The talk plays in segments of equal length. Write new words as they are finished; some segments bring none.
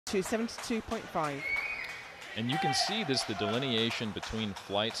to 72.5. And you can see this, the delineation between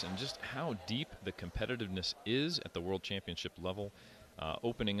flights and just how deep the competitiveness is at the World Championship level.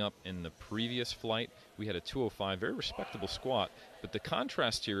 Opening up in the previous flight, we had a 205, very respectable squat, but the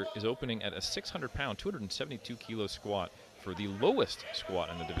contrast here is opening at a 600-pound, 272-kilo squat for the lowest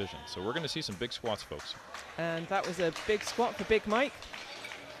squat in the division. So we're going to see some big squats, folks. And that was a big squat for Big Mike.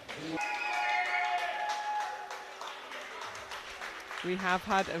 We have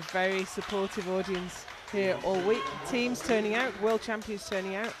had a very supportive audience here all week. Teams turning out, world champions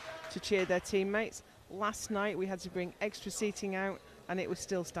turning out to cheer their teammates. Last night we had to bring extra seating out, and it was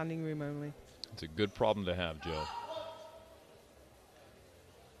still standing room only. It's a good problem to have, Joe.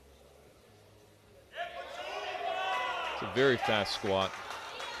 It's a very fast squat.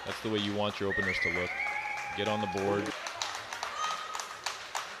 That's the way you want your openers to look. Get on the board.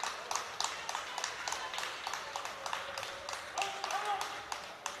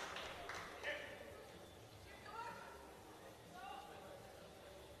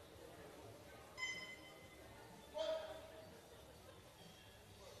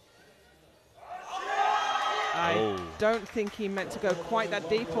 I don't think he meant to go quite that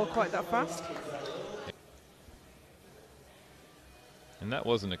deep or quite that fast. And that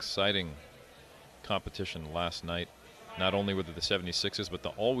was an exciting competition last night, not only with the 76s, but the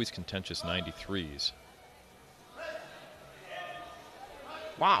always contentious 93s.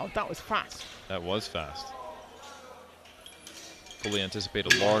 Wow, that was fast. That was fast. Fully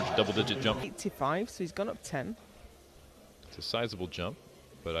anticipate a large double-digit jump. 85, so he's gone up 10. It's a sizable jump,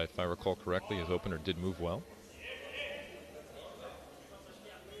 but if I recall correctly, his opener did move well.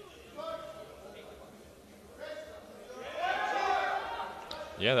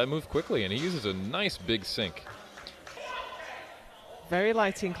 Yeah, that moved quickly, and he uses a nice big sink. Very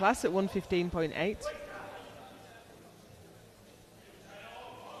light in class at 115.8.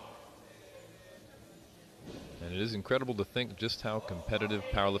 And it is incredible to think just how competitive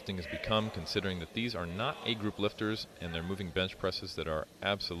powerlifting has become, considering that these are not A-group lifters, and they're moving bench presses that are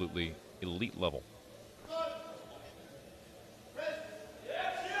absolutely elite level.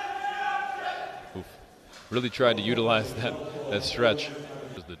 Oof. Really tried to utilize that stretch.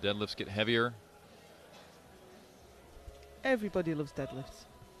 As the deadlifts get heavier. Everybody loves deadlifts.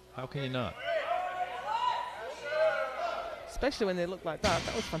 How can you not? Especially when they look like that.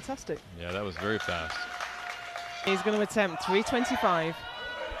 That was fantastic. Yeah, that was very fast. He's going to attempt 325.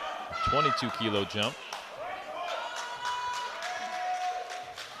 A 22-kilo jump.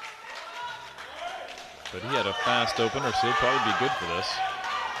 But he had a fast opener, so he'll probably be good for this.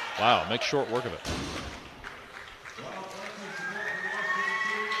 Wow, make short work of it.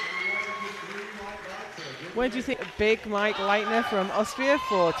 Where do you think Big Mike Leitner from Austria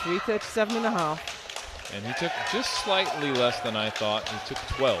for 337.5? And he took just slightly less than I thought. He took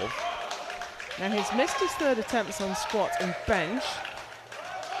 12. Now he's missed his third attempts on squat and bench.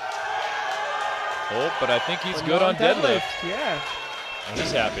 Oh, but I think he's good on deadlift. Yeah. And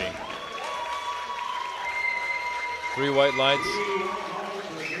he's happy. 3 white lights.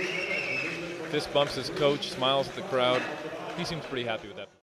 Fist bumps his coach, smiles at the crowd. He seems pretty happy with that.